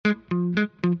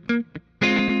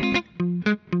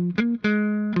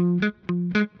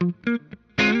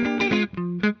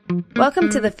Welcome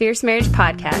to the Fierce Marriage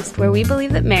Podcast, where we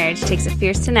believe that marriage takes a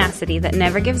fierce tenacity that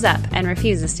never gives up and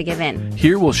refuses to give in.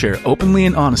 Here we'll share openly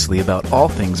and honestly about all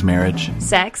things marriage,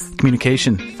 Sex,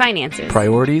 communication, finances,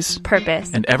 priorities, purpose,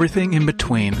 and everything in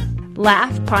between.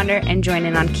 Laugh, ponder, and join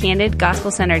in on candid,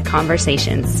 gospel-centered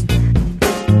conversations.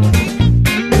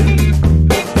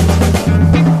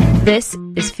 This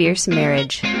is Fierce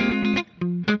Marriage.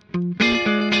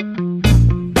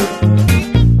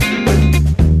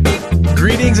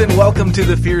 Greetings and welcome to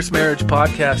the Fierce Marriage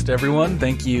Podcast, everyone.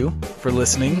 Thank you for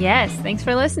listening. Yes, thanks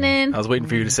for listening. I was waiting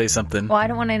for you to say something. Well, I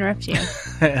don't want to interrupt you.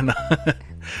 And, Been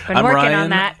I'm working Ryan. on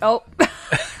that. Oh.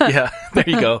 Yeah, there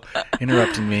you go.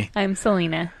 Interrupting me. I'm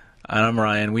Selena. And I'm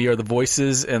Ryan. We are the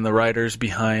voices and the writers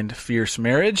behind Fierce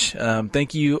Marriage.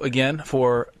 Thank you again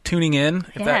for tuning in,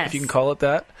 if you can call it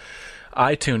that.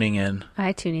 tuning in,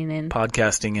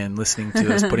 podcasting in, listening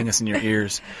to us, putting us in your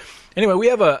ears. Anyway, we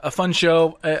have a fun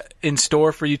show in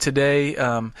store for you today.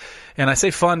 And I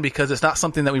say fun because it's not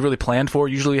something that we really planned for.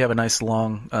 Usually we have a nice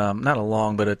long, not a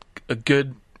long, but a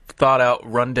good thought out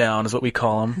rundown is what we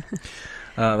call them.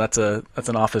 That's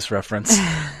an Office reference.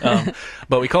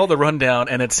 But we call it the rundown,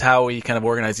 and it's how we kind of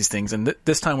organize these things. And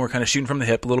this time we're kind of shooting from the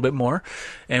hip a little bit more.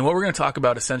 And what we're going to talk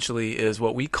about essentially is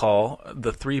what we call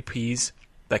the 3 Ps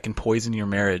that can poison your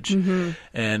marriage. Mm-hmm.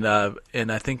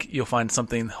 And I think you'll find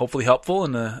something hopefully helpful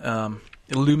and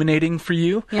illuminating for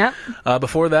you. Yep.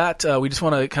 Before that, we just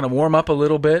want to kind of warm up a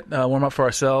little bit, warm up for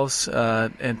ourselves,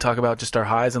 and talk about just our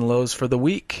highs and lows for the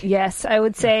week. Yes, I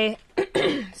would say,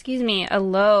 excuse me, a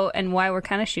low and why we're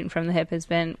kind of shooting from the hip has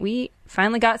been we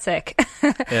finally got sick.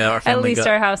 Yeah, our family At least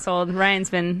our household. Ryan's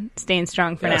been staying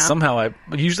strong for now. Somehow I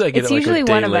usually get it's it like usually a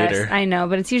day one of later. Us. I know,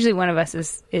 but it's usually one of us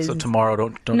is So tomorrow,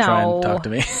 don't no, try and talk to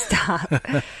me. Stop.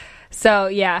 So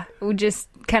yeah, we just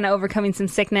kind of overcoming some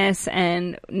sickness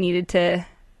and needed to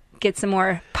get some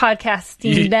more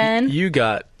podcasting done. You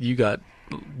got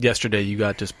yesterday. You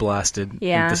got just blasted.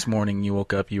 Yeah. This morning you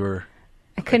woke up.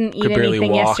 I couldn't eat barely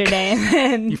anything walk. yesterday, and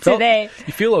then today.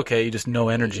 You feel okay. You just no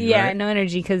energy. Yeah, right? no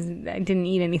energy because I didn't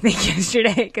eat anything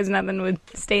yesterday because nothing would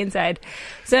stay inside.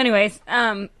 So, anyways,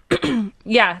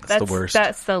 yeah, that's the worst.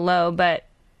 That's the low, but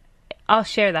I'll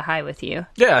share the high with you.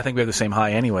 Yeah, I think we have the same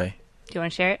high anyway. Do you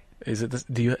want to share it? Is it?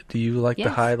 Do you like Yes.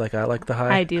 the high like I like the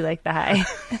high? I do like the high.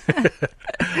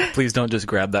 Please don't just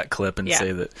grab that clip and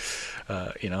say that.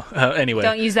 Anyway,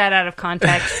 Don't use that out of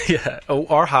context. Yeah. Oh,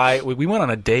 our high. We went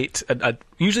on a date. I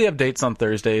usually have dates on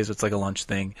Thursdays. It's like a lunch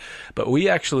thing, but we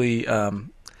actually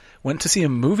went to see a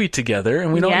movie together,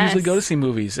 and we don't usually go to see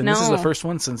movies. And this is the first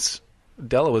one since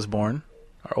Della was born,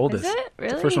 our oldest. Is it?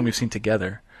 Really? It's the first one we've seen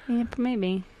together. Yeah,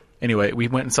 maybe. Anyway, we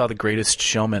went and saw The Greatest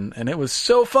Showman, and it was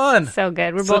so fun. So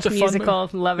good. We're Such both a fun musical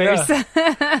lovers.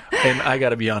 Yeah. And I got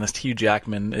to be honest, Hugh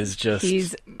Jackman is just...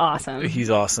 He's awesome.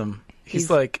 He's awesome. He's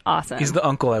like... awesome. He's the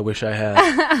uncle I wish I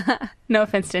had. No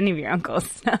offense to any of your uncles.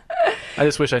 I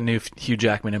just wish I knew Hugh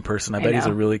Jackman in person. I bet he's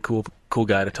a really cool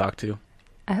guy to talk to.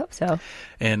 I hope so.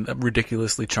 And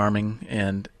ridiculously charming.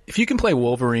 And if you can play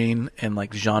Wolverine and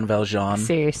like Jean Valjean...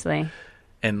 Seriously.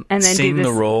 And then sing do this,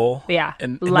 the role. Yeah.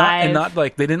 And live. not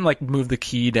like, they didn't like move the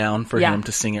key down for him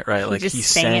to sing it right. Like he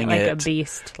sang it like it a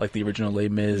beast. like the original Les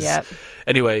Mis. Yep.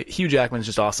 Anyway, Hugh Jackman's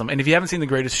just awesome. And if you haven't seen The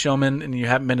Greatest Showman and you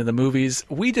haven't been to the movies,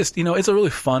 we just, it's a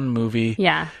really fun movie.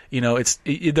 Yeah.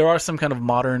 There are some kind of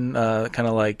modern, kind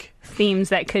of like themes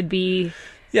that could be.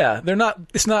 Yeah.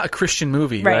 It's not a Christian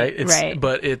movie, right? Right.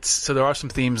 But so there are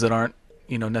some themes that aren't,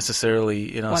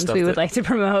 necessarily, ones stuff we would like to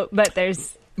promote, but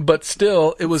there's. But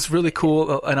still, it was really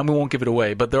cool, and we won't give it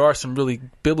away, but there are some really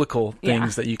biblical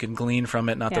things that you can glean from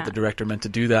it. Not that the director meant to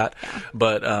do that,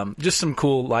 but just some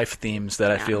cool life themes that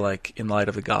I feel like, in light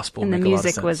of the gospel, and make the a lot of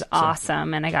music sense. was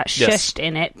awesome, and I got shushed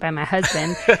in it by my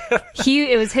husband.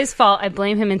 It was his fault. I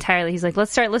blame him entirely. He's like,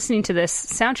 let's start listening to this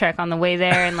soundtrack on the way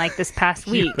there and like this past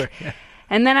week.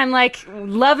 And then I'm like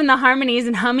loving the harmonies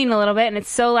and humming a little bit, and it's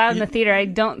so loud in the theater. I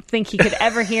don't think he could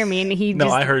ever hear me, and he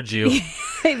I heard you.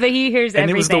 But he hears everything. And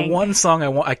it was the one song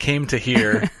I came to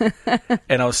hear,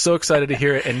 and I was so excited to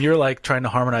hear it. And you're like trying to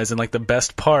harmonize in like the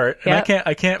best part, and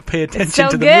I can't pay attention it's so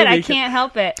to the good. movie. I can't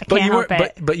help it.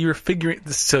 But you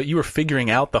were figuring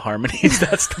out the harmonies.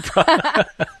 That's the problem.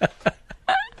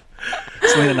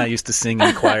 Selena and I used to sing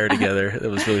in choir together. It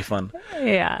was really fun.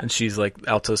 Yeah. And she's like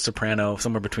alto soprano,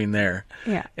 somewhere between there.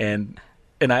 Yeah. And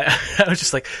I was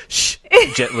just like, shh,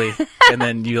 gently. And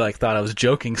then you like thought I was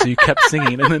joking, so you kept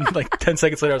singing. And then like 10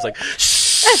 seconds later, I was like,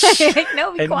 shh.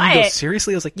 No, be and quiet. You go,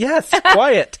 seriously? I was like, yes,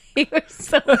 quiet. He was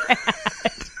so mad.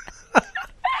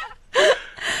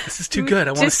 this is too good.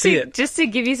 I want to see it. Just to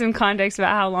give you some context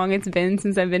about how long it's been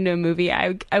since I've been to a movie,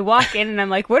 I walk in and I'm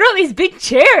like, what are all these big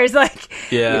chairs? Like,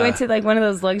 we went to like one of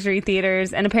those luxury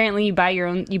theaters, and apparently you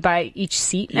buy each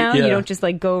seat now. You don't just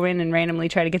like go in and randomly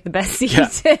try to get the best seat. Yeah,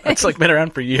 it's like been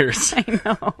around for years. I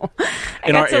know.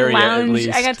 In our area, at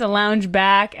least. I got to lounge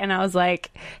back, and I was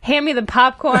like, hand me the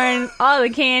popcorn, all the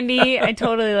candy. I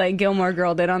totally like Gilmore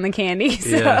Girl did on the candy.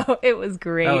 So it was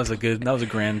great. That was a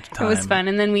grand time. It was fun.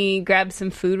 And then we grabbed some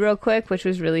food real quick, which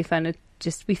was really fun.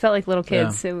 We felt like little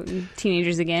kids, so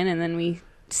teenagers again. And then we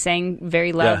sang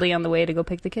very loudly on the way to go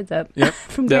pick the kids up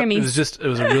from Grammys. It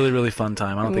was a really, really fun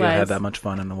time. I don't think I had that much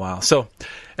fun in a while. So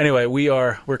anyway,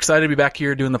 we're excited to be back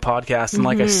here doing the podcast. And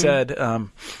like I said,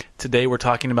 today we're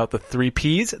talking about the 3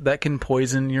 Ps that can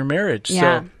poison your marriage.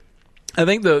 Yeah. So I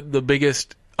think the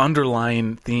biggest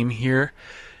underlying theme here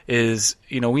is,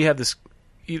 we have this,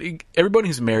 everybody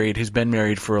who's been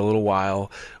married for a little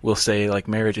while will say like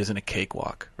marriage isn't a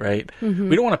cakewalk, right? Mm-hmm.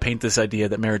 We don't want to paint this idea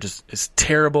that marriage is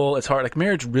terrible. It's hard. Like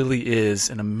marriage really is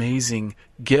an amazing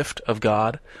gift of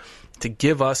God to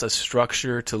give us a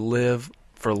structure to live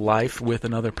for life with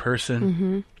another person.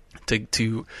 Mm-hmm.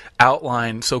 To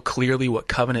outline so clearly what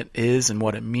covenant is and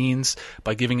what it means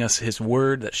by giving us His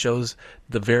Word that shows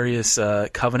the various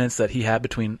covenants that He had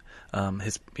between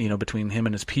between Him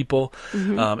and His people,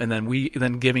 and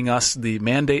then giving us the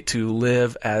mandate to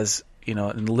live as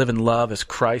and live in love as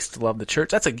Christ loved the church.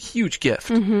 That's a huge gift.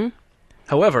 Mm-hmm.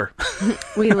 However,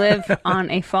 we live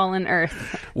on a fallen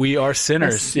earth. We are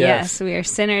sinners. Yes, we are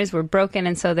sinners. We're broken,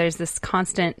 and so there's this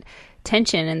constant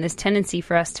tension and this tendency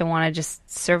for us to want to just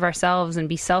serve ourselves and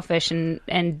be selfish, and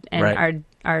right.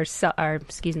 Our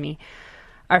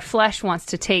flesh wants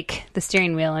to take the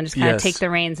steering wheel and just kind of take the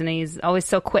reins, and he's always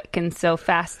so quick and so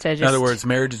fast to just. In other words,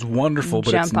 marriage is wonderful,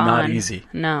 but it's not easy.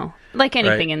 No, like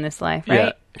anything in this life, right?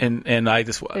 Yeah. And I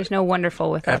just there's no wonderful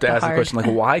without I have to the ask hard. the question, like,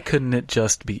 why couldn't it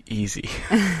just be easy?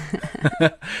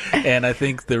 And I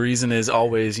think the reason is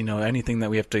always, anything that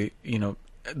we have to,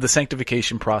 the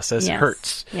sanctification process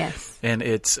hurts. Yes, and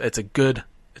it's a good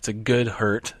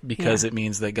hurt because it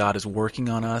means that God is working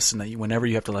on us, and that whenever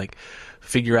you have to like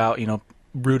figure out,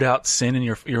 root out sin in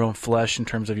your own flesh in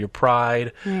terms of your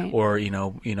pride, right. or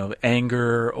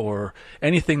anger or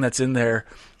anything that's in there.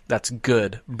 That's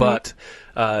good, but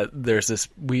there's this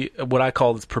what I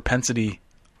call this propensity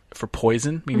for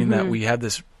poison, meaning that we have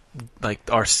this like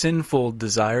our sinful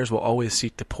desires will always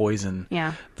seek to poison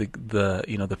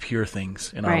the pure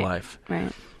things in our life,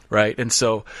 right? And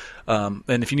so, and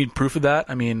if you need proof of that,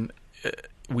 I mean,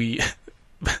 we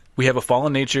have a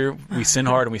fallen nature. We sin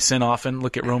hard and we sin often.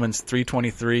 Look at Romans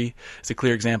 3:23. It's a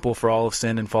clear example. For all have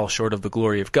sinned and fall short of the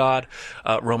glory of God.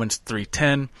 Romans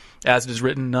 3:10. As it is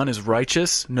written, none is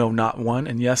righteous, no, not one.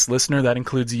 And yes, listener, that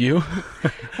includes you.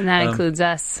 And that includes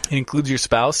us. It includes your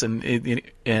spouse. And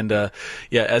as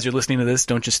you're listening to this,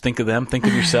 don't just think of them. Think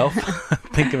of yourself.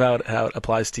 Think about how it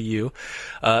applies to you.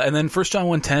 And then 1 John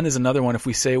 1:10 is another one. If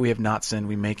we say we have not sinned,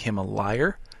 we make him a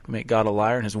liar. We make God a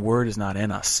liar, and His Word is not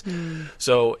in us.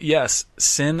 So, yes,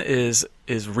 sin is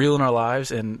real in our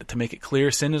lives, and to make it clear,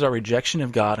 sin is our rejection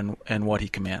of God and what He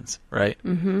commands, right?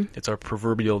 Mm-hmm. It's our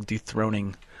proverbial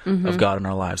dethroning of God in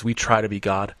our lives. We try to be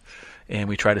God, and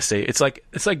we try to say it's like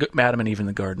Adam and Eve in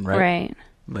the garden, right? Right.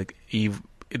 Like Eve,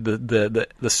 the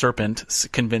serpent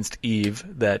convinced Eve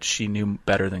that she knew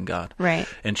better than God, right?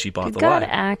 And she bought Did the God lie.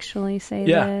 actually say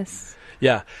this?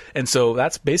 Yeah, and so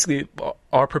that's basically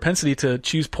our propensity to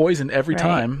choose poison every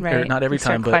time. Right. Or not every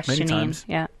time, but many times.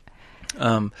 Yeah.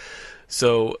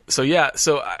 So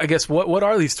I guess what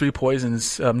are these 3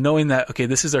 poisons? Knowing that, okay,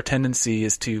 this is our tendency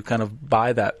is to kind of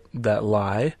buy that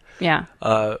lie. Yeah.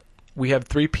 We have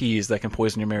 3 Ps that can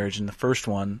poison your marriage, and the first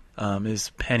one is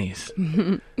pennies,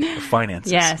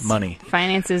 finances, yes. money.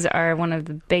 Finances are one of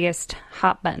the biggest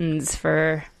hot buttons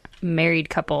for married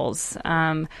couples.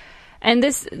 And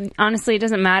this, honestly, it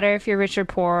doesn't matter if you're rich or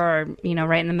poor or,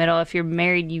 right in the middle. If you're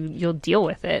married, you'll deal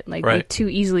with it. Like, we too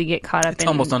easily get caught up in... It's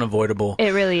almost unavoidable.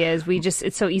 It really is.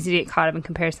 It's so easy to get caught up in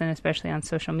comparison, especially on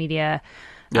social media.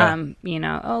 Yeah.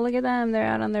 Oh, look at them. They're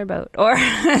out on their boat. Or,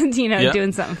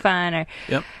 doing something fun. Or,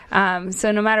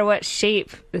 so no matter what shape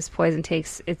this poison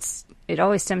takes, it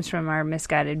always stems from our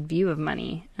misguided view of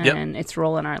money and its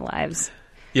role in our lives.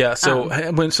 Yeah. So,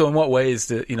 in what ways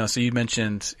so you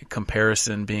mentioned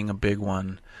comparison being a big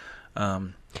one.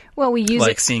 Well, we use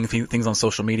seeing things on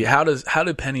social media. How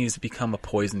do pennies become a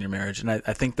poison in your marriage? And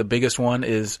I think the biggest one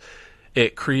is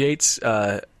it creates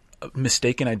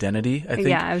mistaken identity, I think.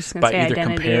 Yeah, I was going to say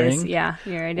identity is,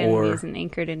 your identity isn't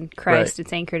anchored in Christ. Right.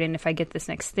 It's anchored in, if I get this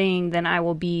next thing, then I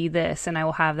will be this, and I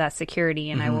will have that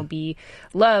security, and I will be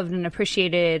loved and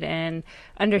appreciated and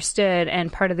understood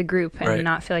and part of the group and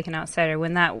not feel like an outsider,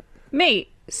 when that may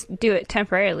do it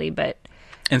temporarily, but...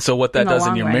 And so what that does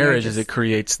in your marriage is it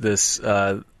creates this...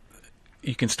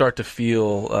 you can start to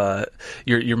feel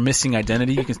your missing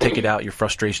identity. You can take it out, your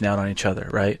frustration out on each other,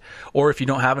 right? Or if you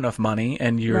don't have enough money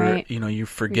and you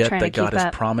forget that God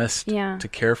has promised to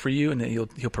care for you and that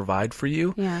He'll provide for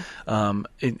you. Yeah.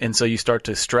 And so you start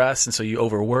to stress, and so you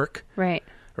overwork. Right.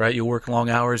 Right. You'll work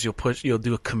long hours. You'll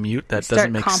do a commute that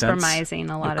doesn't make sense. Compromising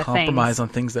a lot of things. Compromise on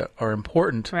things that are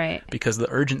important. Right. Because the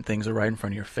urgent things are right in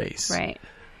front of your face. Right.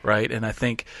 Right, and I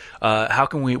think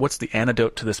what's the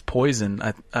antidote to this poison?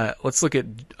 Let's look at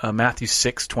Matthew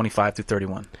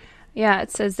 6:25-31. Yeah, it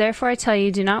says, "Therefore I tell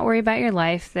you, do not worry about your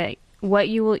life, that what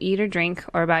you will eat or drink,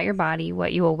 or about your body,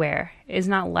 what you will wear. Is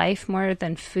not life more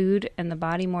than food, and the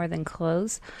body more than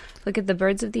clothes? Look at the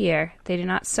birds of the air. They do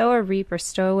not sow or reap or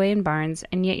stow away in barns,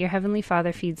 and yet your heavenly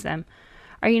Father feeds them.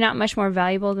 Are you not much more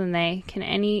valuable than they? Can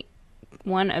any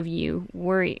one of you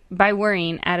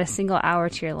worrying add a single hour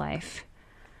to your life?"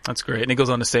 That's great. And it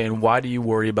goes on to say, "And why do you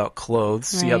worry about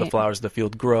clothes? Right. See how the flowers of the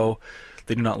field grow.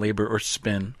 They do not labor or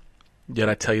spin. Yet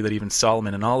I tell you that even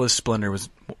Solomon in all his splendor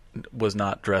was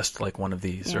not dressed like one of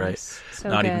these," right? So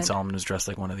not even Solomon was dressed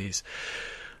like one of these.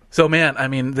 So, man, I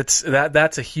mean, that's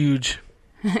a huge...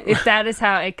 If that is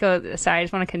how it goes... Sorry, I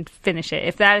just want to finish it.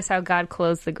 If that is how God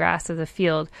clothes the grass of the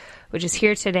field, which is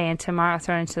here today and tomorrow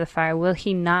thrown into the fire, will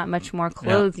He not much more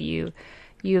clothe you?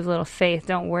 You have little faith.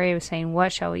 Don't worry about saying,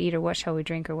 what shall we eat, or what shall we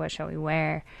drink, or what shall we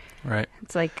wear? Right.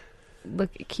 It's like,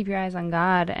 keep your eyes on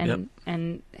God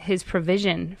and His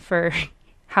provision for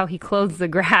how He clothes the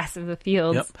grass of the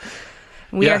fields. Yep.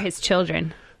 We are His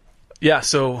children. Yeah,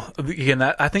 so again,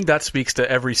 I think that speaks to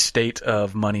every state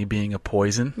of money being a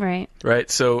poison. Right. Right.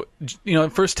 So, in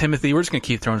 1 Timothy, we're just going to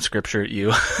keep throwing scripture at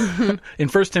you. In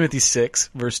 1 Timothy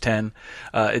 6, verse 10,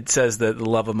 it says that the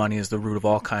love of money is the root of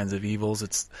all kinds of evils.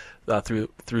 It's through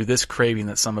this craving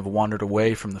that some have wandered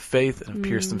away from the faith and have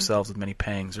pierced themselves with many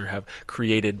pangs, or have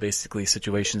created basically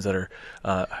situations that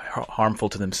are harmful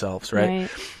to themselves,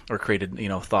 right? Or created,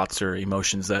 thoughts or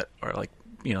emotions that are like,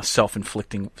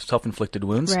 self-inflicted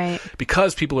wounds, right?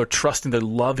 Because people are trusting, they're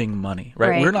loving money,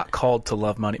 right? We're not called to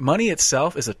love money. Money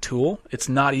itself is a tool. It's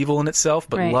not evil in itself,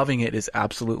 but loving it is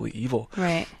absolutely evil.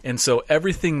 Right. And so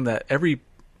the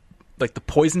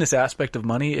poisonous aspect of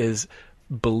money is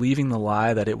believing the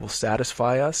lie that it will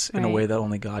satisfy us in a way that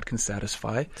only God can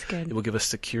satisfy. It will give us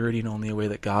security in only a way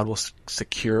that God will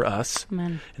secure us.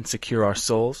 Amen. And secure our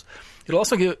souls. It'll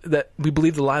also give that we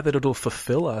believe the lie that it'll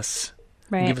fulfill us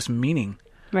and give us meaning.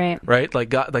 Right? Like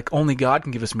God, like only God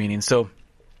can give us meaning. So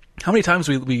how many times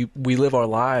we live our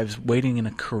lives waiting in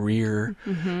a career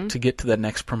to get to that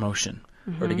next promotion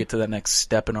or to get to that next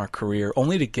step in our career,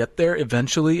 only to get there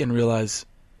eventually and realize,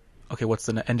 okay, what's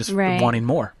the and just wanting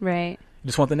more. Right. You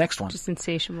just want the next one. Just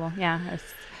insatiable. Yeah.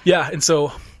 Yeah. And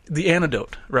so the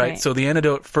antidote, right? So the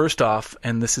antidote, first off,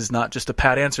 and this is not just a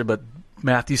pat answer, but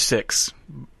Matthew 6.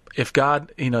 If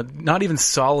God, not even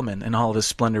Solomon in all of his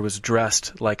splendor was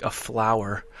dressed like a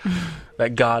flower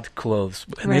that God clothes,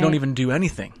 and they don't even do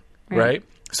anything, right?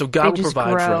 So God will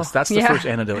provide for us. That's the first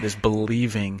antidote, is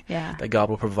believing that God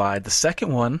will provide. The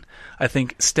second one, I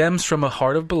think, stems from a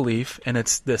heart of belief, and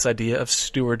it's this idea of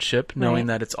stewardship, knowing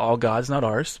that it's all God's, not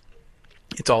ours.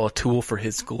 It's all a tool for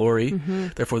His glory.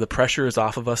 Therefore, the pressure is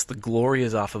off of us. The glory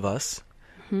is off of us.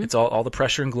 It's all the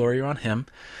pressure and glory are on Him.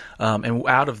 And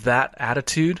out of that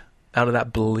attitude, out of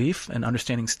that belief and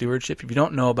understanding stewardship, if you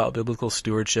don't know about biblical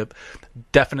stewardship,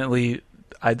 definitely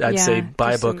I'd say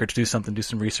buy a book or do some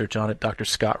research on it. Dr.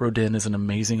 Scott Rodin is an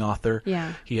amazing author.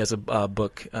 Yeah. He has a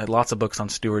book, lots of books on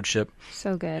stewardship.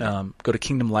 So good. Go to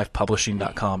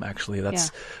kingdomlifepublishing.com. Actually,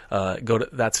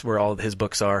 that's where all of his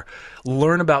books are.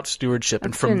 Learn about stewardship,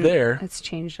 and from there, it's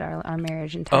changed our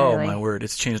marriage entirely. Oh my word,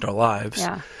 it's changed our lives.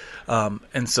 Yeah.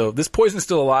 And so this poison is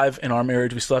still alive in our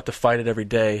marriage. We still have to fight it every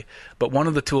day. But one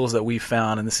of the tools that we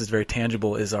found, and this is very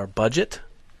tangible, is our budget.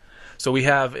 So we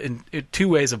have two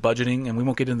ways of budgeting, and we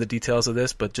won't get into the details of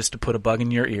this, but just to put a bug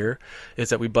in your ear, is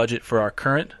that we budget for our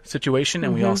current situation,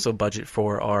 and we also budget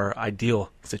for our ideal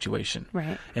situation.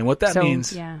 Right. And what that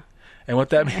means... Yeah. And what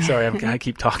that means, sorry, I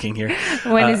keep talking here.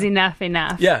 When is enough?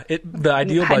 Yeah, the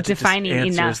ideal budget defining just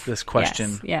answers enough. This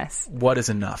question. Yes. What is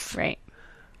enough? Right.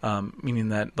 Meaning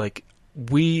that, like,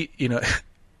 we,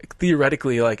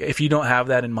 theoretically, like, if you don't have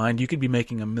that in mind, you could be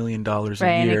making $1 million a year. Right,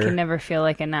 and it can never feel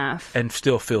like enough. And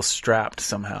still feel strapped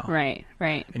somehow. Right.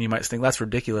 And you might think, that's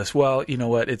ridiculous. Well, you know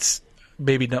what? It's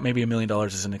maybe $1 million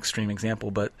is an extreme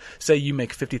example, but say you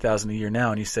make $50,000 a year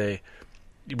now, and you say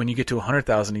when you get to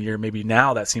 $100,000 a year, maybe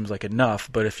now that seems like enough,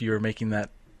 but if you're making that,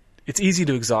 it's easy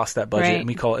to exhaust that budget, and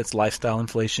we call it lifestyle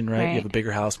inflation, right? You have a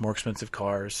bigger house, more expensive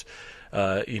cars.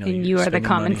 And you are the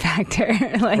common factor.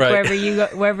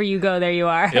 Wherever you go, there you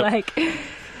are. Yep.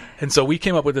 And so we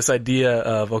came up with this idea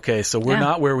of, okay, so we're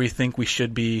not where we think we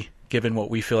should be given what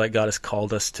we feel like God has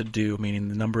called us to do, meaning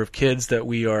the number of kids that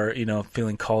we are,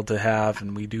 feeling called to have,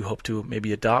 and we do hope to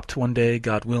maybe adopt one day,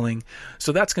 God willing.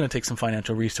 So that's going to take some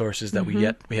financial resources that we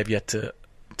have yet to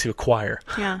acquire.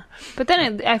 Yeah. But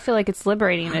then I feel like it's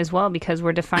liberating as well, because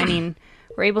we're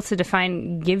able to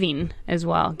define giving as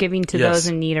well, giving to those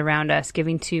in need around us,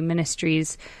 giving to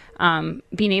ministries.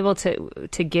 Being able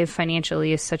to give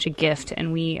financially is such a gift,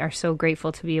 and we are so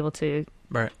grateful to be able to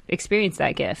experience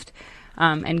that gift.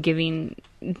 And giving,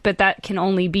 but that can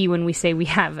only be when we say we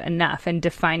have enough, and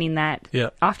defining that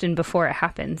often before it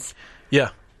happens. Yeah.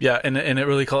 And it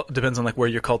really depends on where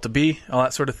you're called to be, all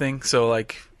that sort of thing. So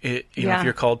if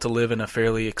you're called to live in a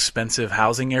fairly expensive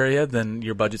housing area, then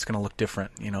your budget's going to look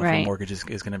different. If your mortgage is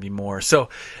going to be more. So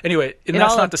anyway, and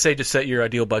that's not to say just set your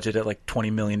ideal budget at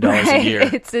 $20 million a year.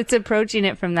 It's approaching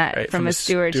it from that, from a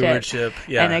stewardship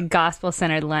and a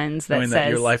gospel-centered lens that says that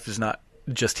your life is not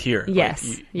just here.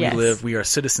 Yes. We are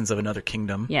citizens of another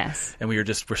kingdom. Yes. And we're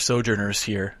sojourners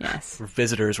here. Yes. We're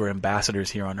visitors, we're ambassadors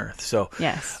here on earth. So,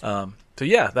 yes.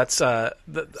 That's, I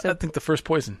think the first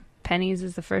poison. Pennies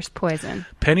is the first poison.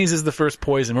 Pennies is the first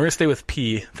poison. We're going to stay with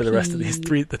P for the rest of these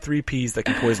the three P's that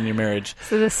can poison your marriage.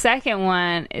 So the second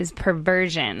one is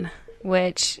perversion,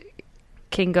 which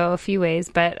can go a few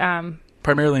ways, but,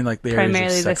 primarily in the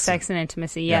areas of the sex and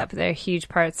intimacy. Yep. They're huge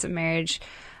parts of marriage.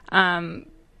 God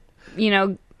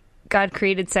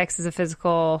created sex as a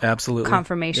physical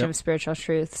confirmation of spiritual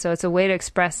truth. So it's a way to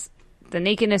express the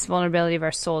nakedness, vulnerability of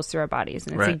our souls through our bodies.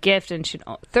 And it's a gift and should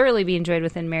thoroughly be enjoyed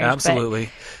within marriage. Absolutely.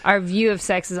 But our view of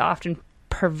sex is often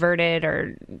perverted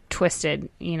or twisted,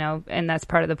 and that's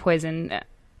part of the poison.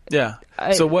 Yeah.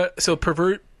 The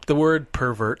word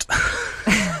pervert,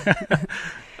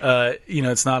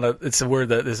 it's a word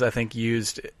that is, I think,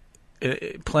 used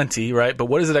plenty, right? But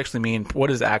what does it actually mean?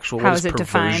 What is actual? How what is it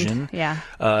perversion? Defined?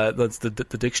 Yeah. That's the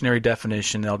dictionary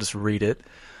definition. I'll just read it.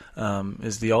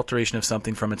 Is the alteration of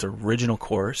something from its original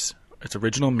course, its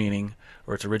original meaning,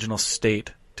 or its original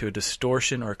state to a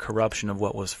distortion or corruption of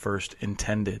what was first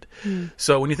intended.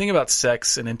 So when you think about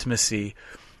sex and intimacy,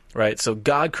 right? So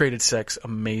God created sex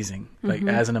amazing,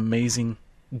 as an amazing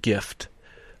gift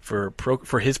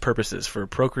for His purposes, for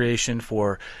procreation,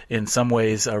 for in some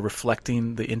ways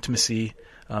reflecting the intimacy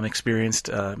experienced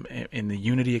in the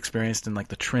unity experienced in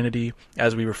the Trinity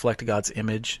as we reflect God's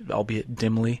image, albeit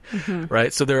dimly,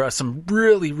 right? So there are some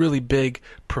really, really big,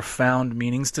 profound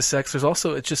meanings to sex. There's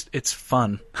also it's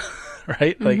fun.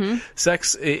 Right?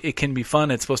 Sex, it can be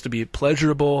fun. It's supposed to be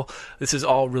pleasurable. This is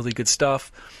all really good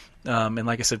stuff. And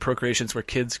like I said, procreation is where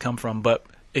kids come from, but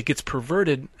it gets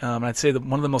perverted. And I'd say that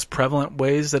one of the most prevalent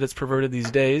ways that it's perverted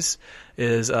these days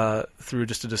is through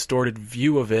just a distorted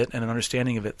view of it and an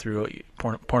understanding of it through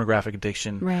pornographic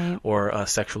addiction or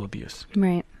sexual abuse.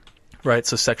 Right.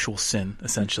 So sexual sin,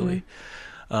 essentially.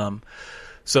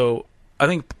 So I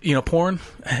think, porn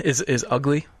is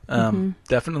ugly.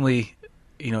 Definitely.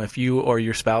 If you or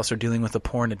your spouse are dealing with a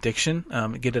porn addiction,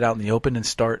 get it out in the open and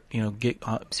start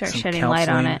shedding light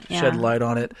on it. Shed light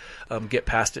on it. Get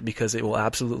past it, because it will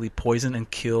absolutely poison and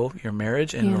kill your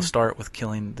marriage, and it'll start with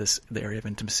killing the area of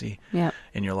intimacy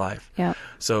in your life.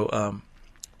 So,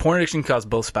 porn addiction causes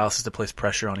both spouses to place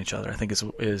pressure on each other. I think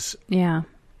is. And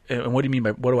what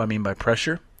do I mean by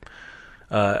pressure?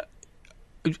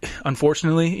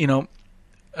 Unfortunately,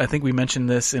 I think we mentioned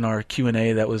this in our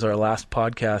Q&A. That was our last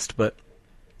podcast, but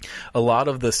a lot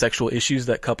of the sexual issues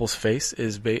that couples face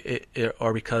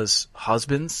are because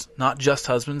husbands, not just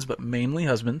husbands, but mainly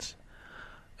husbands,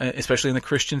 especially in the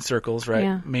Christian circles,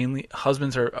 right? Mainly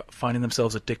husbands are finding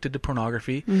themselves addicted to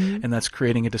pornography, and that's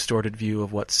creating a distorted view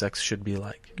of what sex should be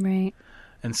like. Right.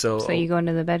 And so you go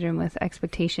into the bedroom with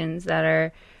expectations that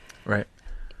are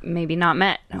maybe not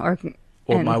met, or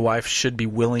my wife should be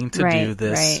willing to do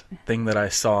this thing that I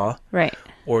saw. Right.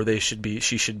 Or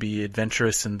she should be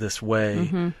adventurous in this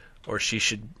way, or she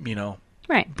should,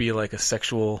 be like a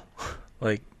sexual,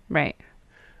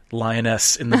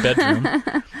 lioness in the bedroom.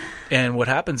 And what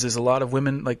happens is a lot of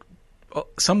women,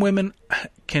 some women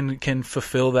can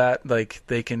fulfill that. They're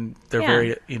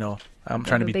very, I'm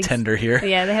trying to be tender here.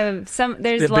 Yeah, they have some.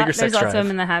 There's lots of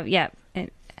women that have,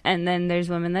 and then there's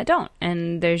women that don't,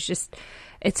 and there's just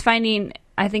finding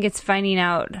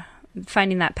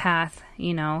that path,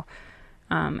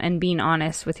 and being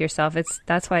honest with yourself.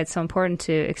 That's why it's so important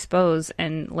to expose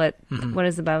and let, what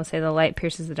does the Bible say? The light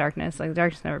pierces the darkness. Like the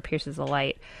darkness never pierces the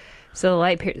light. So the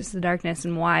light pierces the darkness.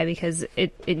 And why? Because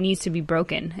it needs to be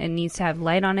broken. It needs to have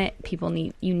light on it.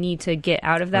 You need to get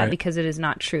out of that because it is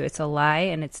not true. It's a lie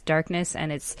and it's darkness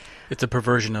and it's a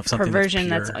perversion of something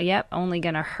that's only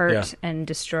going to hurt and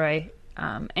destroy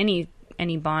any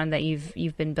bond that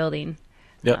you've been building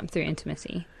through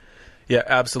intimacy. Yeah,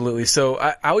 absolutely. So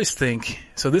I always think,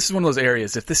 so this is one of those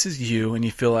areas, if this is you and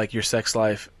you feel like your sex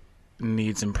life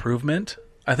needs improvement,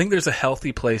 I think there's a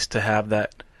healthy place to have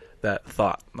that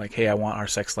thought. Like, hey, I want our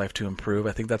sex life to improve.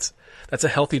 I think that's a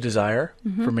healthy desire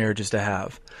for marriages to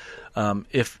have.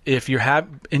 If you're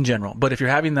in general, but if you're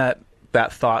having that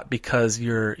thought because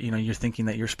you're thinking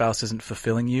that your spouse isn't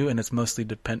fulfilling you, and it's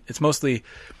mostly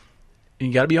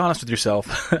you got to be honest with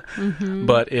yourself.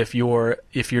 But if your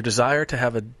desire to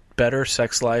have a better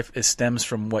sex life stems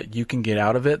from what you can get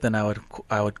out of it, then I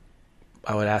would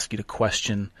ask you to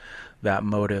question that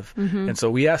motive. And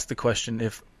so we asked the question,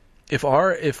 if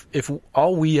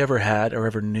all we ever had or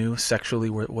ever knew sexually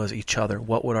was each other,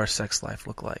 what would our sex life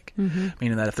look like?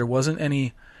 Meaning that if there wasn't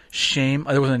any shame,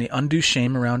 there wasn't any undue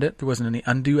shame around it, there wasn't any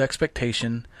undue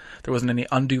expectation, there wasn't any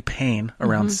undue pain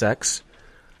around sex,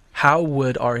 how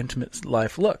would our intimate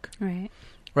life look?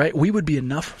 Right? We would be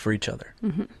enough for each other.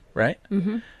 Right?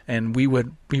 And we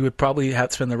would probably have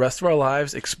to spend the rest of our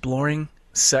lives exploring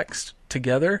sex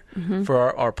together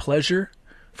for our pleasure,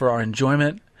 for our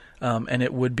enjoyment, and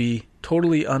it would be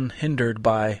totally unhindered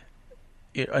by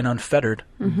and unfettered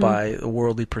by the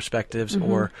worldly perspectives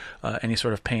or any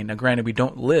sort of pain. Now, granted, we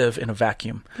don't live in a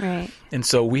vacuum. Right. And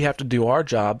so we have to do our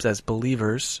jobs as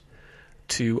believers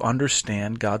to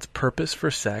understand God's purpose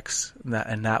for sex,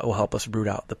 and that will help us root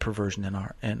out the perversion in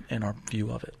our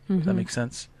view of it. Does that make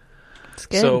sense? It's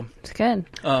good. So, it's good.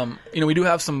 We do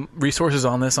have some resources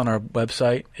on this on our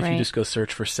website. If you just go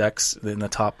search for sex in the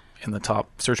top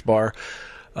search bar.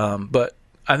 But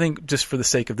I think just for the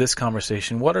sake of this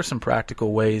conversation, what are some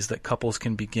practical ways that couples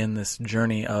can begin this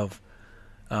journey of,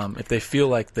 if they feel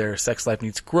like their sex life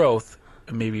needs growth,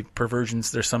 maybe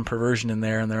perversions, there's some perversion in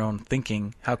there in their own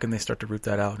thinking, how can they start to root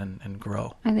that out and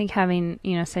grow? I think having,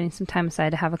 setting some time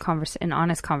aside to have an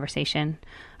honest conversation,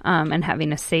 and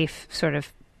having a safe sort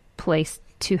of place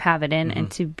to have it in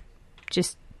and to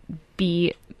just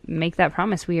make that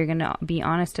promise. We are going to be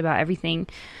honest about everything.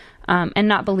 And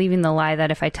not believing the lie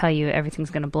that if I tell you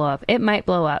everything's going to blow up. It might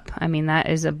blow up. I mean,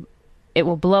 it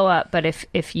will blow up. But if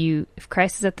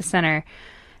Christ is at the center,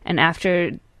 and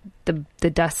after the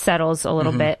dust settles a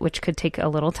little bit, which could take a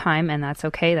little time, and that's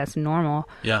okay, that's normal.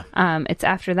 Yeah. It's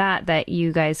after that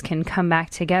you guys can come back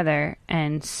together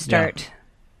and start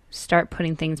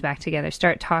putting things back together.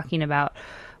 Start talking about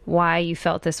why you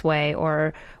felt this way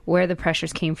or where the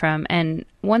pressures came from. And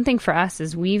one thing for us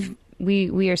is we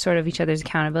are sort of each other's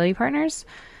accountability partners.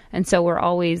 And so we're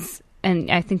always, and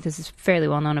I think this is fairly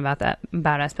well known about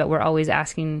us, but we're always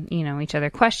asking, each other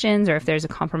questions, or if there's a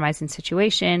compromising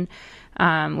situation,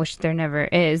 which there never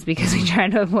is because we try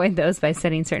to avoid those by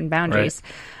setting certain boundaries.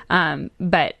 Right.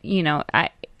 But,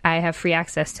 I have free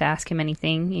access to ask him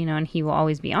anything, and he will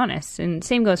always be honest. And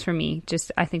same goes for me,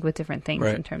 just I think with different things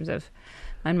in terms of,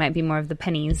 mine might be more of the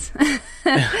pennies,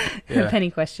 the penny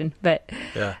question, but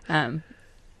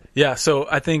yeah. So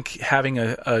I think having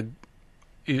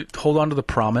you hold on to the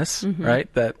promise, right?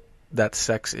 That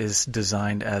sex is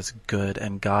designed as good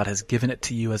and God has given it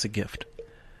to you as a gift,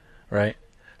 right?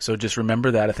 So just remember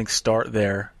that. I think start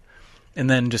there, and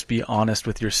then just be honest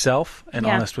with yourself and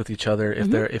honest with each other.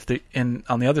 And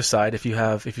on the other side, if you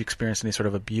experience any sort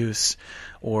of abuse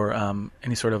or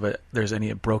any sort of there's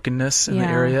any brokenness in the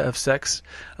area of sex,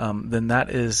 then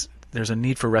there's a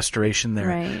need for restoration there.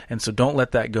 Right. And so don't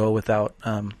let that go without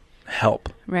help.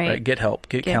 Right? Get help,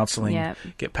 get counseling,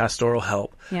 get pastoral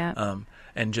help. Yeah.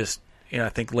 And just, I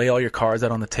think lay all your cards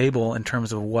out on the table in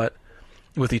terms of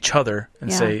with each other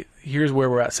and say, here's where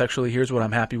we're at sexually, here's what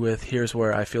I'm happy with, here's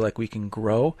where I feel like we can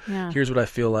grow, here's what I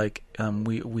feel like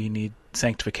we need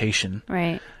sanctification.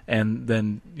 Right. And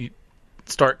then you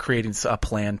start creating a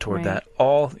plan toward that,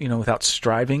 all, without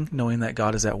striving, knowing that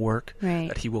God is at work,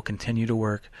 that he will continue to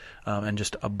work, and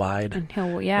just abide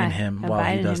in him while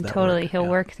he does that totally work. He'll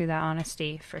work through that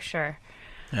honesty for sure.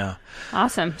 Yeah.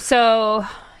 Awesome. So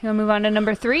you want to move on to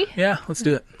number 3? Yeah, let's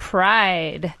do it.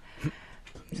 Pride.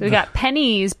 So we got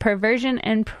pennies, perversion,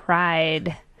 and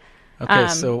pride. Okay,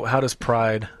 so how does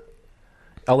pride...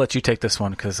 I'll let you take this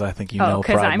one because I think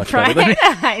pride much pride. better than me.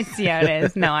 I see how it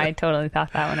is. No, I totally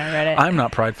thought that when I read it. I'm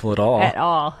not prideful at all. At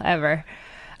all, ever.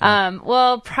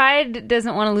 Well, pride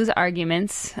doesn't want to lose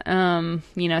arguments,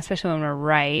 especially when we're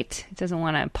right. It doesn't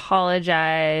want to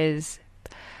apologize.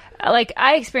 Like,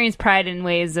 I experience pride in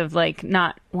ways of, like,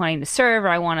 not wanting to serve, or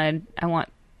I want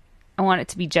it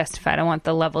to be justified. I want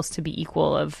the levels to be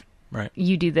equal of, right,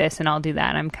 you do this and I'll do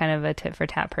that. I'm kind of a tit for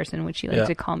tat person, which you like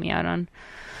to call me out on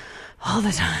all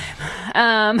the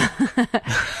time.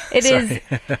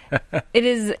 It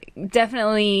is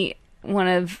definitely one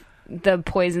of the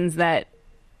poisons that,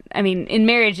 I mean, in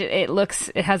marriage, it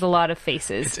has a lot of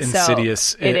faces. It's insidious.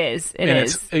 So it is.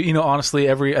 Honestly,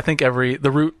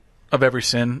 the root of every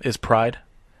sin is pride,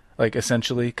 like,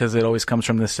 essentially, because it always comes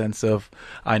from this sense of,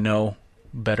 I know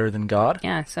better than God.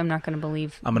 Yeah, so I'm not going to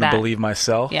believe I'm going to believe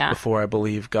myself before I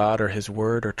believe God or his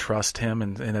word or trust him.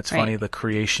 And it's funny, the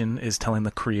creation is telling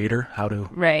the creator how to.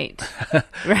 Right.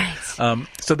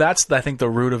 So that's, I think, the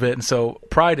root of it. And so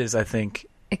pride is, I think,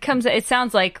 it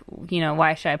sounds like,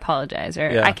 why should I apologize?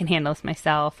 Or I can handle this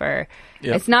myself, or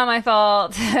it's not my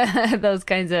fault. Those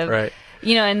kinds of, right.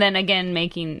 And then again,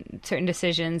 making certain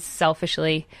decisions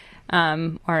selfishly,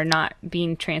 or not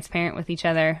being transparent with each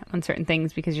other on certain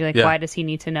things because you're like, why does he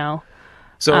need to know?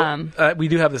 So we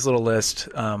do have this little list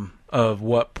of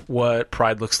what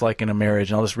pride looks like in a marriage,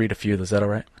 and I'll just read a few. Is that all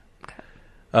right?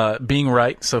 Okay. Being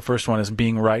right. So first one is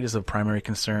being right is a primary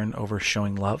concern over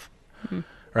showing love. Mm-hmm.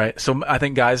 Right. So I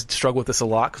think guys struggle with this a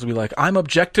lot because we're like, I'm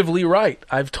objectively right.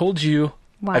 I've told you.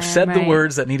 I've said the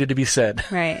words that needed to be said.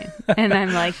 Right. And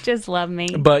I'm like, just love me.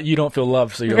 But you don't feel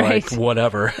love, so you're like,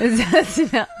 whatever.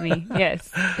 That's not me. Yes.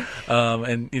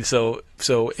 And so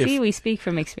if we speak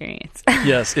from experience.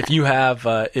 Yes. If you have,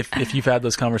 if you've had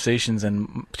those conversations,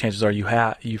 and chances are you've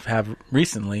have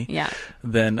recently,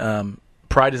 then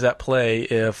pride is at play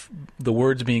if the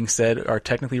words being said are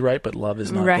technically right, but love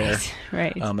is not there.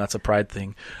 Right. That's a pride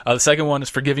thing. The second one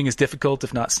is forgiving is difficult,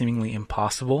 if not seemingly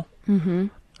impossible. Mm-hmm.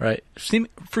 Right.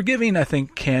 Forgiving, I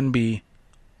think,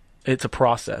 it's a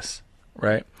process,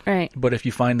 right? Right. But if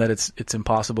you find that it's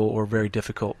impossible or very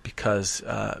difficult because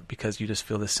you just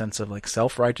feel this sense of, like,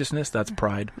 self-righteousness, that's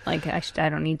pride. Like, I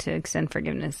don't need to extend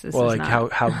forgiveness.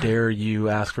 How dare you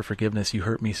ask for forgiveness? You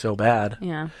hurt me so bad.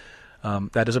 Yeah.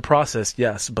 That is a process,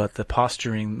 yes, but the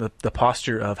posturing, the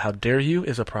posture of how dare you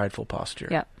is a prideful posture.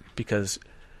 Yeah. Because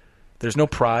there's no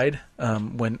pride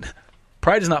when...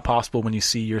 Pride is not possible when you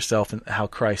see yourself and how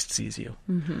Christ sees you,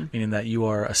 meaning that you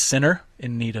are a sinner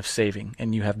in need of saving,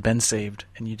 and you have been saved,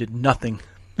 and you did nothing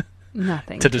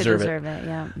to deserve it.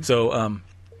 Yeah. So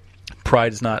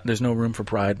pride is not. There's no room for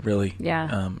pride, really.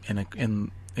 Yeah.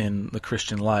 In the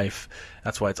Christian life,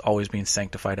 that's why it's always being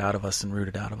sanctified out of us and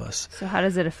rooted out of us. So how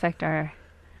does it affect our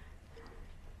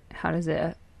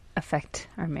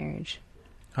marriage?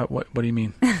 What do you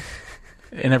mean?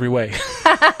 In every way.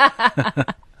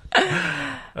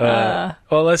 Well,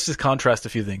 let's just contrast a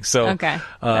few things. So,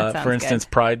 for instance,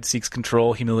 pride seeks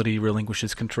control, humility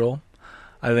relinquishes control.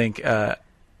 I think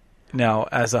now,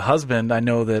 as a husband, I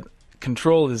know that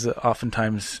control is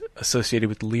oftentimes associated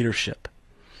with leadership,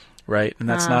 right? And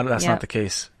that's not the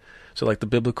case. So, like, the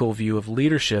biblical view of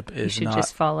leadership is you should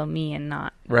just follow me and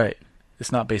not right.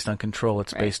 It's not based on control.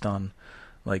 It's based on,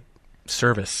 like,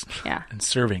 service and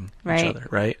serving each other,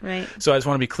 right? So I just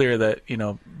want to be clear that,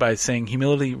 by saying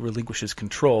humility relinquishes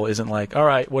control isn't like, all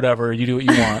right, whatever, you do what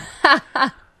you want.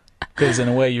 Because in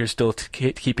a way you're still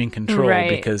keeping control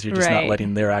because you're just not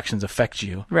letting their actions affect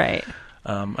you. Right.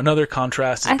 Another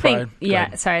contrast is pride.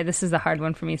 Sorry, this is the hard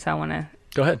one for me, so I want to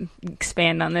go ahead.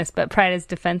 Expand on this, but pride is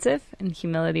defensive and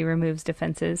humility removes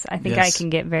defenses. I think I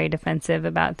can get very defensive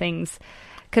about things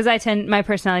because my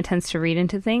personality tends to read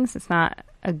into things. It's not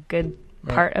a good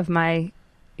part of my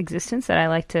existence that I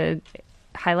like to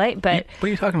highlight. But what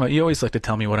are you talking about? You always like to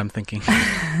tell me what I'm thinking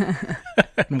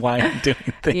and why I'm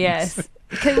doing things. Yes.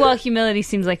 Because, humility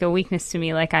seems like a weakness to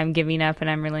me, like I'm giving up and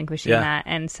I'm relinquishing that.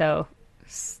 And so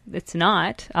it's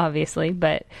not, obviously,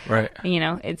 but,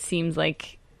 it seems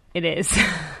like it is,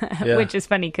 which is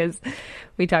funny because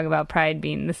we talk about pride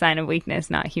being the sign of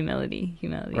weakness, not humility.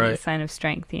 Humility is a sign of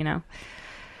strength,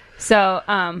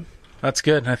 So, that's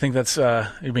good. I think that's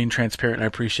you're being transparent. I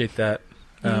appreciate that.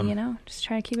 Just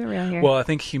try to keep it real here. Well, I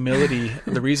think humility.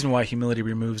 The reason why humility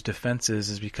removes defenses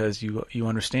is because you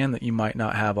understand that you might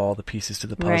not have all the pieces to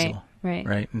the puzzle,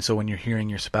 right? And so when you're hearing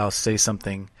your spouse say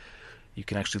something, you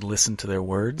can actually listen to their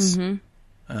words, and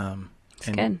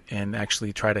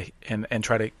actually try to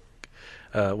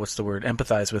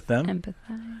empathize with them,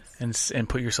 and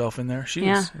put yourself in their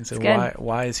shoes and say,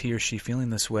 why is he or she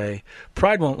feeling this way?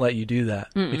 Pride won't let you do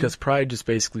that because pride just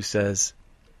basically says,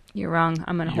 you're wrong.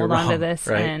 I'm going to hold on to this,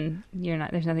 and you're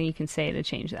not. There's nothing you can say to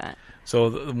change that.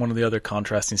 So one of the other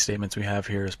contrasting statements we have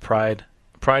here is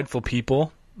prideful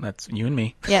people That's you and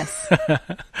me. Yes.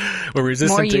 We're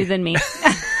resistant More you than me.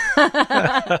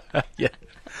 Yeah.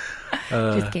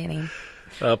 Just kidding.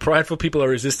 Prideful people are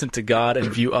resistant to God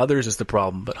and view others as the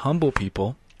problem, but humble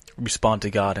people respond to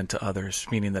God and to others,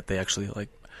 meaning that they actually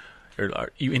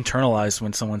you internalize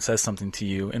when someone says something to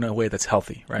you in a way that's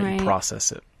healthy, right? You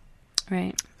process it.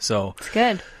 Right. So it's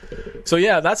good. So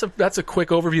yeah, that's a quick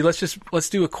overview. Let's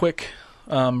do a quick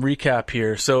recap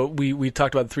here. So we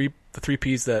talked about the three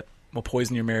P's that will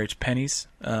poison your marriage: pennies.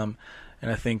 And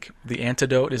I think the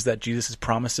antidote is that Jesus'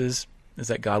 promises is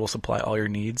that God will supply all your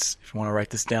needs. If you want to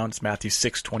write this down, it's Matthew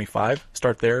 6:25.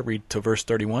 Start there, read to verse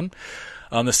 31.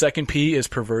 The second P is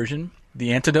perversion.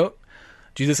 The antidote: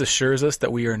 Jesus assures us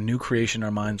that we are a new creation.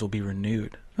 Our minds will be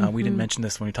renewed. We didn't mention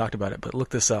this when we talked about it, but look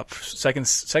this up.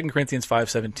 2 Corinthians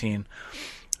 5:17.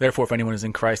 Therefore, if anyone is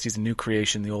in Christ, he's a new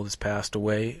creation. The old has passed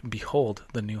away. Behold,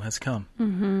 the new has come.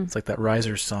 Mm-hmm. It's like that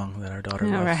Risers song that our daughter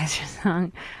loves. Risers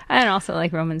song. I also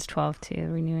like Romans 12 too,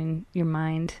 renewing your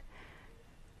mind.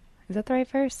 Is that the right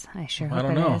verse? I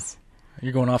don't know. It is.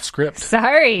 You're going off script.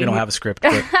 Sorry. We don't have a script.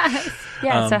 But,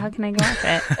 yeah, so how can I go off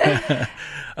it?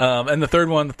 And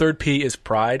the third P is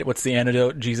pride. What's the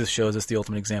antidote? Jesus shows us the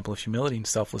ultimate example of humility and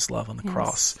selfless love on the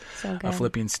cross. So good.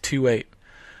 Philippians 2:8.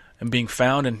 And being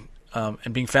found in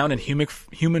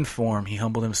human form, he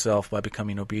humbled himself by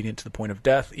becoming obedient to the point of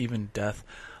death, even death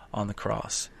on the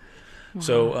cross. Wow.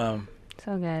 So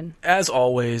good. As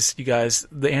always, you guys,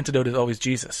 the antidote is always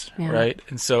Jesus, right?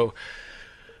 And so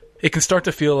it can start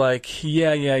to feel like,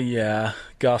 yeah,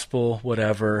 gospel,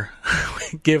 whatever.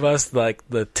 Give us like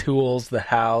the tools, the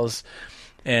hows,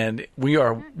 and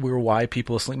we're why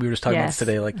people sleep. We were just talking about this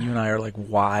today. Like you and I are like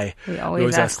why. We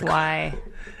always ask why.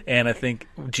 And I think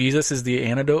Jesus is the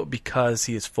antidote because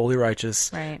he is fully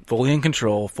righteous, fully in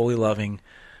control, fully loving,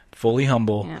 fully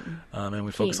humble, and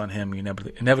we focus on him. We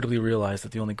inevitably realize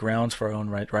that the only grounds for our own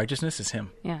righteousness is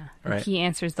him. Yeah, right. He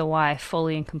answers the why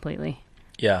fully and completely.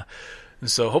 Yeah. And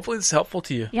so hopefully this is helpful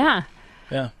to you. Yeah.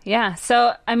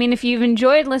 So, I mean, if you've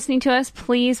enjoyed listening to us,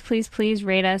 please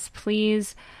rate us.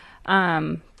 Please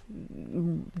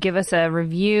give us a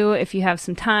review if you have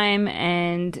some time,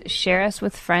 and share us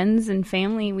with friends and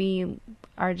family. We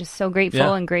are just so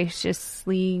grateful and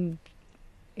graciously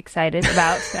excited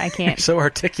about. I can't. You're so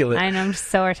articulate. I know, I'm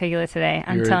so articulate today.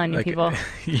 I'm telling you, people.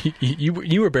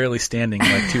 You were barely standing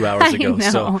like 2 hours ago.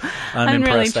 So I'm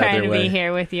really impressed trying either to way. be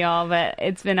here with y'all, but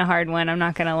it's been a hard one. I'm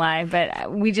not going to lie,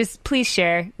 but please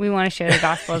share. We want to share the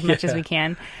gospel as much as we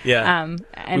can. Yeah.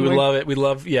 And we would love it. We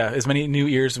love, as many new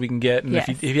ears as we can get. And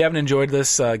if you haven't enjoyed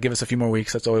this, give us a few more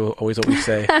weeks. That's always what we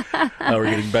say. We're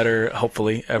getting better,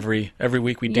 hopefully, every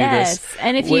week we do this.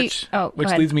 And if which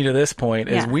leads me to this point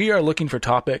is we are looking for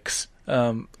topics.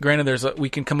 Granted, we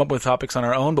can come up with topics on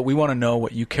our own, but we want to know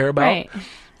what you care about. Right.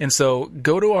 And so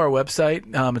go to our website.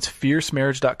 It's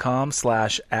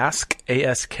fiercemarriage.com/ask,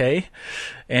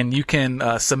 and you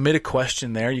can submit a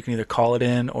question there. You can either call it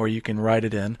in or you can write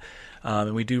it in.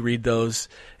 And we do read those,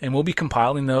 and we'll be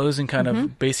compiling those and kind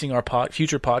of basing our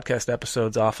future podcast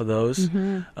episodes off of those.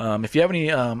 If you have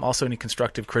any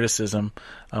constructive criticism,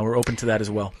 we're open to that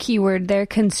as well. Keyword there,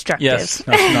 constructive. Yes,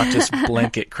 not just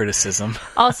blanket criticism.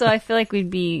 Also, I feel like we'd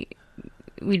be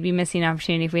missing an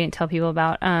opportunity if we didn't tell people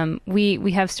about.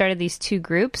 We have started these two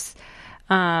groups,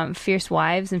 Fierce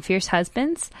Wives and Fierce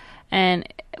Husbands. And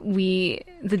the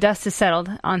dust has settled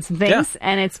on some things,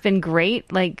 and it's been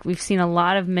great. Like, we've seen a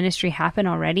lot of ministry happen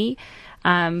already,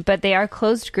 but they are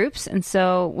closed groups. And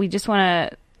so we just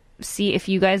want to see if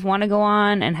you guys want to go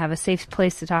on and have a safe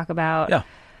place to talk about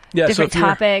different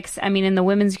topics. I mean, in the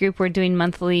women's group, we do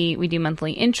monthly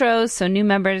intros. So new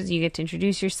members, you get to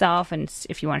introduce yourself. And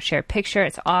if you want to share a picture,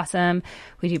 it's awesome.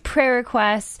 We do prayer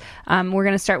requests. We're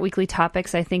going to start weekly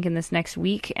topics, I think, in this next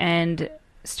week, and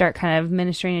start kind of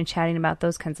ministering and chatting about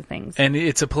those kinds of things. And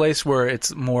it's a place where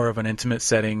it's more of an intimate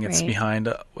setting. It's behind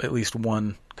at least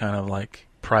one kind of like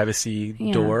privacy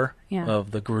door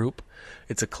of the group.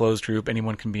 It's a closed group.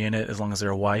 Anyone can be in it as long as they're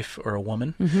a wife or a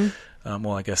woman.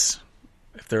 Well, I guess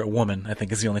if they're a woman, I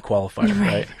think is the only qualifier,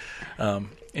 right?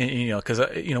 Because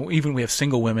even we have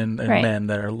single women and men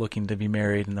that are looking to be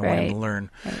married and they're wanting to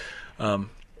learn.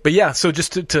 But yeah, so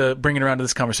just to bring it around to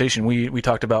this conversation, we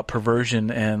talked about perversion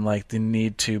and like the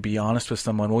need to be honest with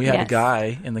someone. Well, we had a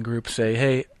guy in the group say,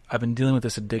 "Hey, I've been dealing with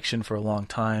this addiction for a long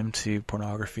time to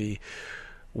pornography.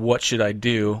 What should I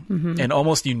do?" And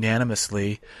almost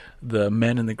unanimously, the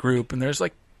men in the group, and there's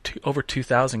like over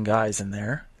 2,000 guys in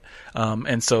there,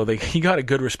 And so he got a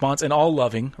good response, and all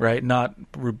loving, right? Not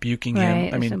rebuking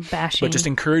him. I mean, bashing. But just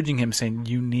encouraging him, saying,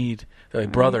 you need,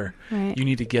 brother, you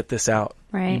need to get this out.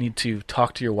 Right. You need to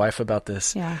talk to your wife about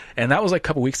this. Yeah. And that was like a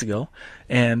couple weeks ago.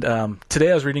 And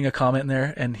today I was reading a comment in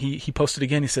there, and he posted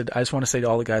again. He said, I just want to say to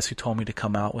all the guys who told me to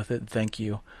come out with it, thank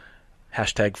you.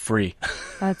 #free.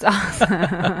 That's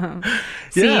awesome.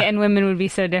 See, and women would be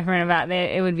so different about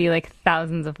it. It would be like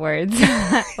thousands of words,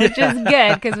 which is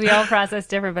good because we all process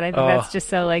different. But I think that's just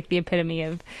so like the epitome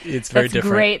of. It's very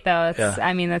different. Great though.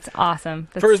 I mean, that's awesome.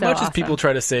 That's For as much as people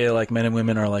try to say like men and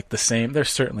women are like the same, they're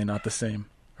certainly not the same.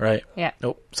 Right? Yeah.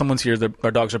 Nope. Someone's here. Our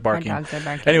dogs are barking. Our dogs are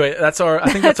barking. Anyway, I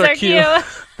think that's our cue.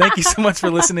 Thank you so much for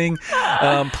listening.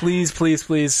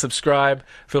 Please subscribe.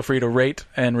 Feel free to rate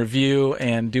and review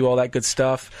and do all that good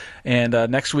stuff. And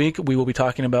next week, we will be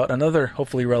talking about another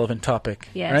hopefully relevant topic.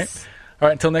 Yes. Right? All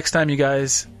right. Until next time, you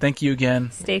guys. Thank you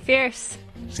again. Stay fierce.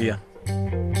 See ya.